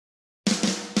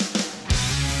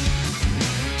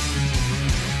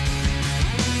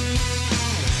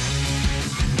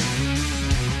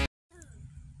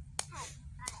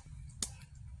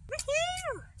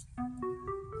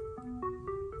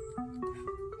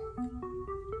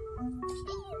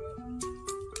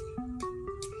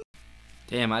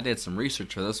Damn, I did some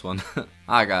research for this one.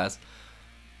 Hi guys.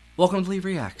 Welcome to Lee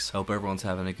Reacts. Hope everyone's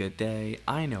having a good day.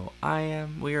 I know I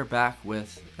am. We are back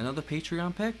with another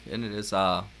Patreon pick, and it is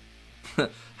alright,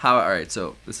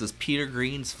 so this is Peter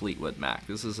Green's Fleetwood Mac.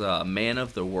 This is Man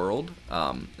of the World.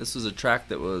 This was a track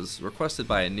that was requested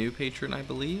by a new patron, I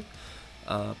believe.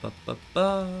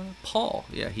 Paul.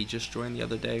 Yeah, he just joined the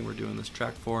other day. We're doing this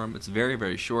track for him. It's very,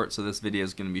 very short, so this video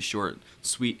is going to be short,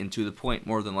 sweet, and to the point,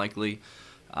 more than likely.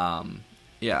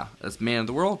 Yeah, it's Man of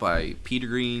the World by Peter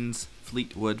Green's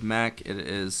Fleetwood Mac. It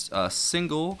is a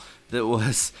single that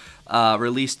was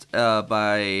released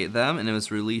by them, and it was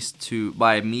released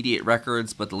by Immediate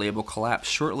Records, but the label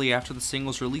collapsed shortly after the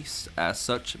single's release. As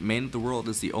such, Man of the World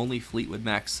is the only Fleetwood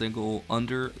Mac single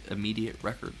under Immediate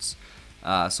Records.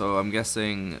 So I'm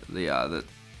guessing that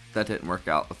didn't work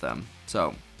out with them.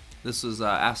 So this was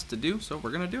asked to do, so we're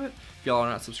going to do it. If y'all are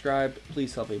not subscribed,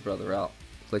 please help a brother out.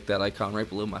 Click that icon right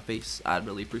below my face. I'd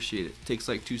really appreciate it. It takes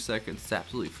like 2 seconds. It's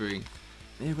absolutely free.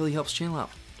 And it really helps channel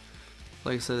out.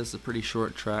 Like I said, it's a pretty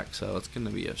short track, so it's going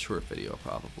to be a short video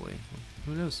probably.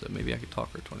 Who knows? So maybe I could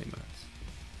talk for 20 minutes.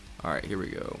 Alright, here we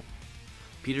go.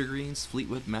 Peter Green's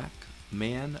Fleetwood Mac,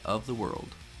 Man of the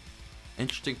World.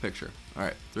 Interesting picture.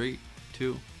 Alright, 3,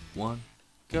 2, 1,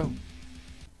 go.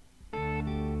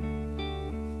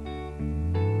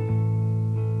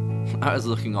 I was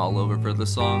looking all over for the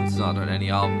song. It's not on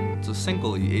any album. It's a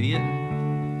single, you idiot.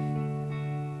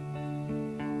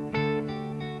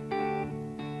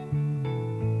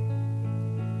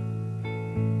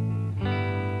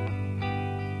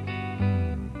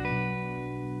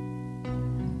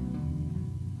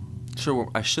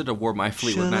 Sure, I should have wore my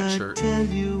Fleetwood Mac shirt. Shall I tell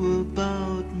you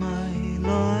about my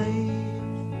life?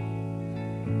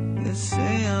 They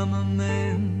say I'm a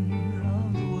man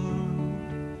of the world.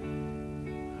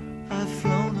 I've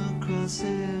flown across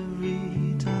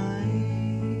every tide.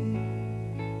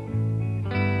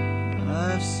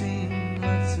 I've seen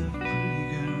lots of pretty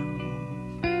girls.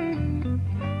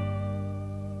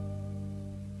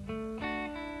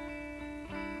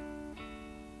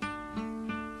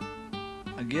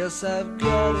 I guess I've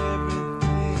got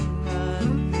everything I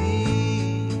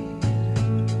need.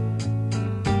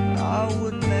 I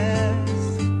wouldn't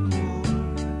ask for,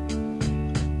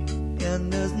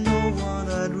 and there's no one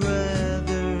I'd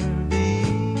rather be.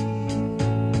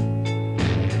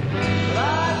 But I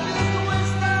just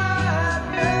wish I had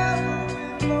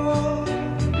never been born.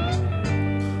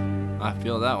 I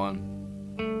feel that one.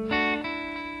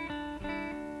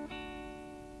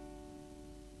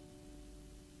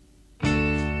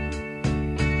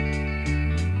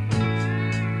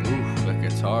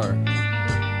 Guitar. And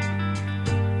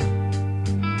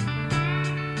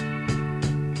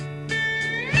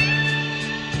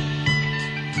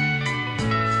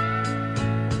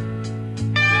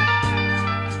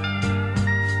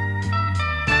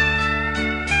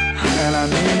I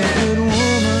need a good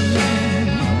woman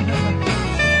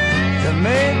to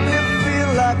make me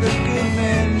feel like a good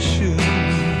man should.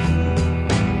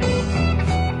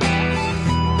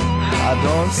 I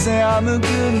don't say I'm a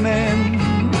good man,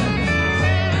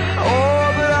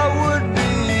 oh, but I would be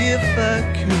if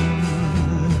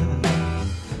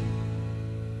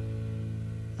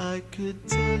I could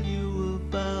tell you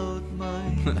about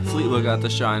my Fleetwood got the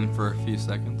shine for a few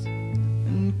seconds.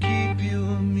 and keep you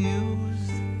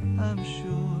amused, I'm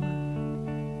sure,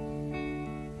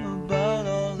 about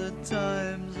all the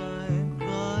times I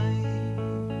cried,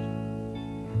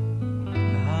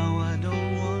 and how I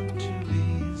don't want to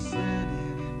be sad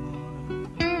anymore,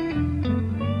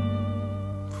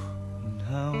 and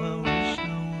how I wish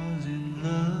I was in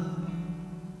love.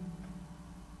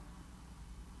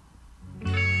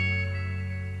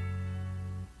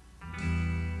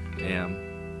 Damn.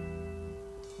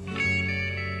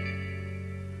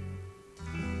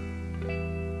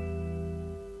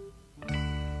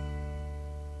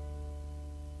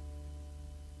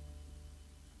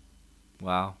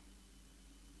 Wow.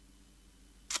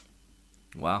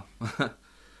 Wow.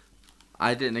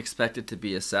 I didn't expect it to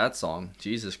be a sad song.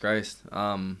 Jesus Christ.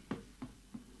 I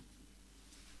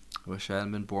wish I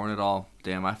hadn't been born at all.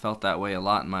 Damn, I felt that way a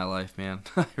lot in my life, man.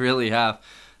 I really have.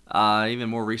 Even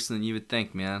more recent than you would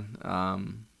think, man. I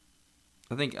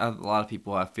think a lot of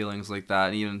people have feelings like that,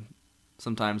 and even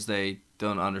sometimes they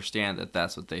don't understand that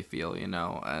that's what they feel, you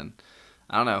know. And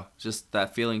I don't know, just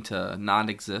that feeling to not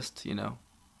exist, you know.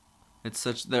 It's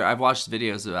such I've watched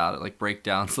videos about it, like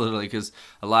breakdowns, literally, because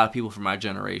a lot of people from my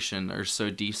generation are so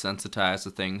desensitized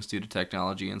to things due to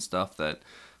technology and stuff that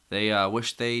they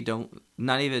wish they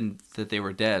not even that they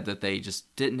were dead, that they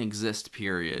just didn't exist,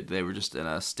 period. They were just in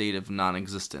a state of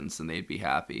non-existence and they'd be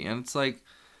happy. And it's like,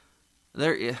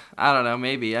 I don't know,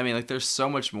 maybe. I mean, like, there's so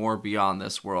much more beyond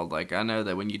this world. Like, I know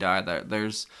that when you die,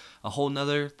 there's a whole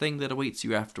nother thing that awaits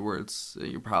you afterwards.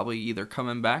 You're probably either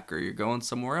coming back or you're going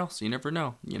somewhere else. You never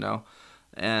know, you know.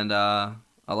 And a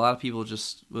lot of people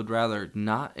just would rather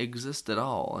not exist at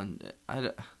all.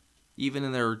 And even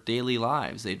in their daily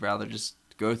lives, they'd rather just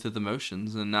go through the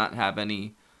motions and not have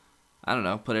any, I don't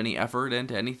know, put any effort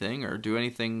into anything or do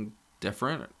anything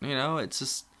different. You know, it's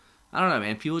just, I don't know,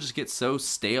 man. People just get so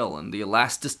stale, and the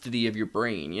elasticity of your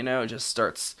brain, you know, it just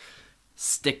starts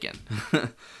sticking.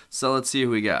 So let's see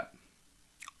who we got.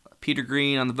 Peter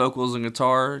Green on the vocals and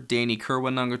guitar, Danny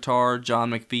Kerwin on guitar,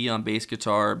 John McVie on bass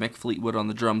guitar, Mick Fleetwood on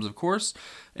the drums, of course,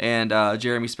 and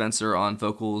Jeremy Spencer on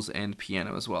vocals and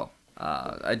piano as well.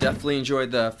 I definitely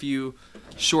enjoyed the few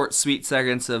short, sweet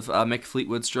seconds of Mick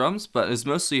Fleetwood's drums, but it was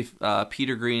mostly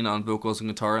Peter Green on vocals and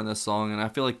guitar in this song, and I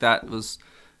feel like that was,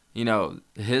 you know,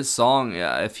 his song.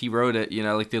 If he wrote it, you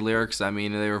know, like the lyrics, I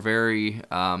mean, they were very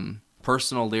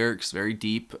personal lyrics, very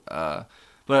deep, but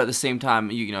at the same time,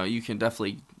 you know, you can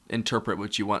definitely interpret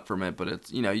what you want from it, but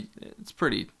it's, you know, it's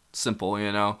pretty simple,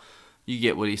 you know. You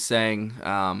get what he's saying.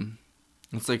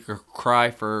 It's like a cry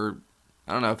for,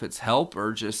 I don't know if it's help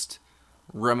or just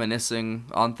reminiscing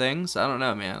on things. I don't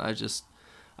know, man.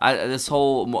 This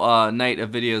whole night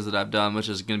of videos that I've done, which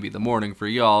is going to be the morning for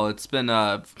y'all, it's been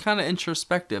kind of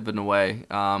introspective in a way.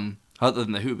 Other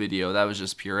than the Who video, that was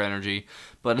just pure energy.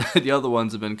 But the other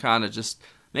ones have been kind of just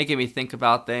making me think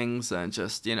about things and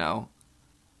just, you know,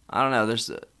 I don't know.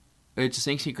 It just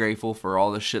makes me grateful for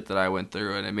all the shit that I went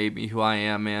through, and it made me who I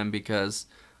am, man, because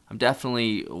I'm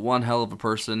definitely one hell of a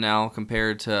person now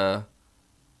compared to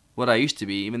what I used to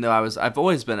be, even though I've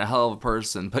always been a hell of a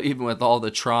person, but even with all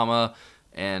the trauma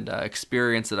and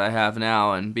experience that I have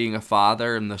now, and being a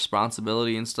father and the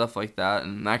responsibility and stuff like that,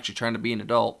 and actually trying to be an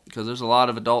adult, because there's a lot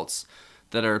of adults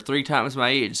that are 3 times my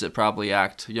age that probably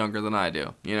act younger than I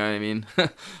do. You know what I mean?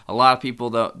 A lot of people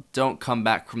don't come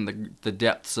back from the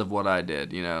depths of what I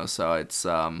did, you know, so it's,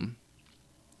 I'm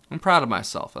proud of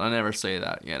myself, and I never say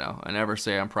that, you know. I never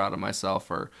say I'm proud of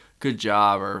myself or good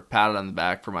job or pat it on the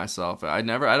back for myself. I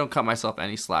don't cut myself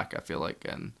any slack, I feel like,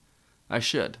 and I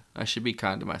should be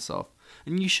kind to myself,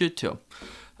 and you should too.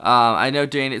 I know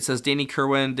it says Danny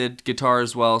Kerwin did guitar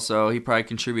as well, so he probably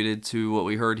contributed to what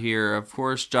we heard here. Of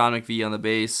course, John McVie on the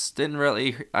bass.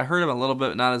 I heard him a little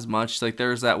bit, not as much. Like,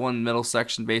 there's that one middle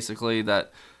section basically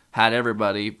that had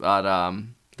everybody, but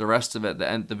the rest of it,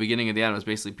 the beginning and the end, was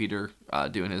basically Peter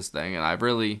doing his thing, and I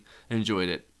really enjoyed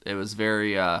it. It was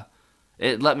very,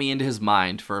 it let me into his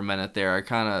mind for a minute there. I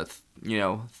kind of, you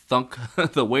know, thunk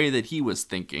the way that he was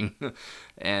thinking,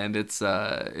 and it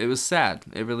was sad.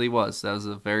 It really was. That was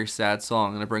a very sad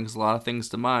song, and it brings a lot of things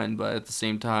to mind, but at the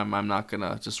same time, I'm not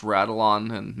gonna just rattle on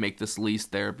and make this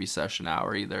least therapy session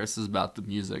hour either. This is about the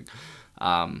music.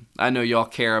 I know y'all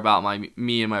care about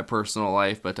me and my personal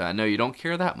life, but I know you don't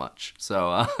care that much.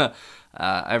 So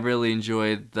I really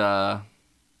enjoyed the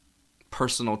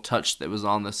personal touch that was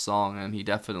on this song, and he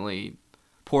definitely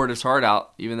poured his heart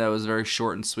out, even though it was very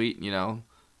short and sweet, you know,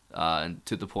 and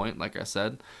to the point, like I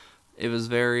said. It was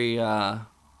very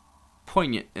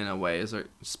poignant in a way. It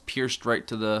pierced right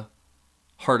to the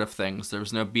heart of things. There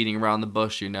was no beating around the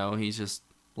bush, you know. He just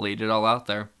laid it all out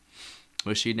there.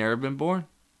 Wish he'd never been born.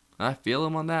 I feel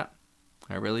him on that.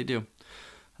 I really do.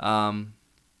 But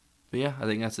yeah, I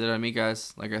think that's it on me,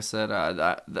 guys. Like I said,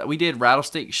 we did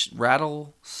Rattlesnake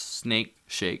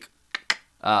Shake.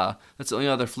 That's the only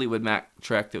other Fleetwood Mac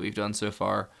track that we've done so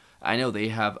far. I know they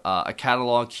have a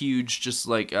catalog huge, just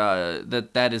like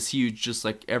that is huge, just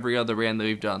like every other band that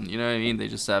we've done. You know what I mean? They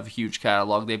just have a huge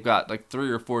catalog. They've got like 3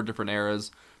 or 4 different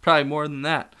eras, probably more than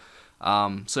that.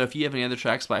 So if you have any other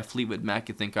tracks by Fleetwood Mac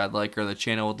you think I'd like or the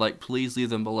channel would like, please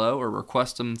leave them below or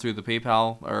request them through the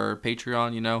PayPal or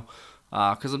Patreon, you know,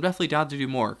 because I'm definitely down to do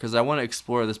more, because I want to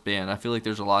explore this band. I feel like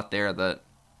there's a lot there that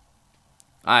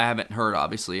I haven't heard,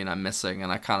 obviously, and I'm missing,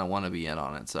 and I kind of want to be in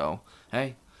on it. So,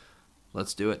 hey,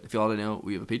 let's do it. If y'all didn't know,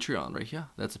 we have a Patreon right here.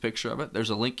 That's a picture of it. There's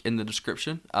a link in the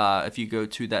description. If you go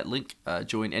to that link,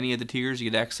 join any of the tiers, you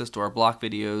get access to our block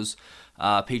videos,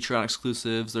 Patreon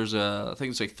exclusives. There's I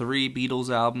think it's like 3 Beatles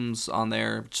albums on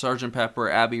there: Sgt. Pepper,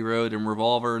 Abbey Road, and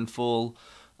Revolver in full.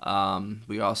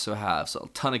 We also have a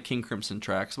ton of King Crimson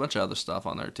tracks, a bunch of other stuff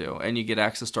on there too, and you get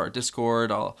access to our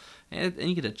Discord. And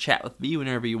you get to chat with me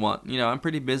whenever you want. You know, I'm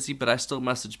pretty busy, but I still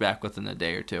message back within a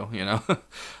day or two. You know,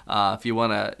 if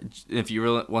you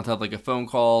really want to have like a phone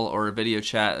call or a video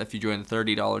chat, if you join the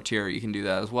 $30 tier, you can do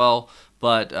that as well.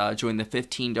 But join the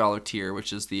 $15 tier,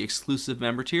 which is the exclusive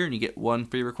member tier, and you get 1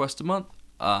 free request a month,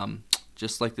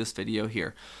 just like this video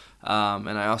here. And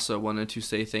I also wanted to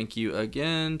say thank you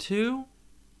again to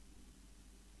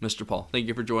Mr. Paul. Thank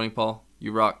you for joining, Paul.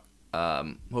 You rock.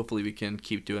 Hopefully we can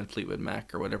keep doing Fleetwood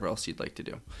Mac or whatever else you'd like to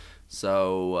do.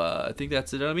 So I think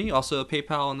that's it on me. Also,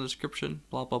 PayPal in the description.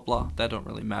 Blah, blah, blah. That don't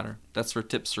really matter. That's for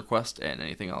tips, requests, and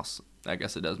anything else. I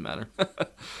guess it does matter.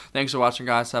 Thanks for watching,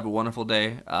 guys. Have a wonderful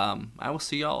day. I will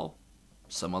see y'all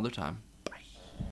some other time.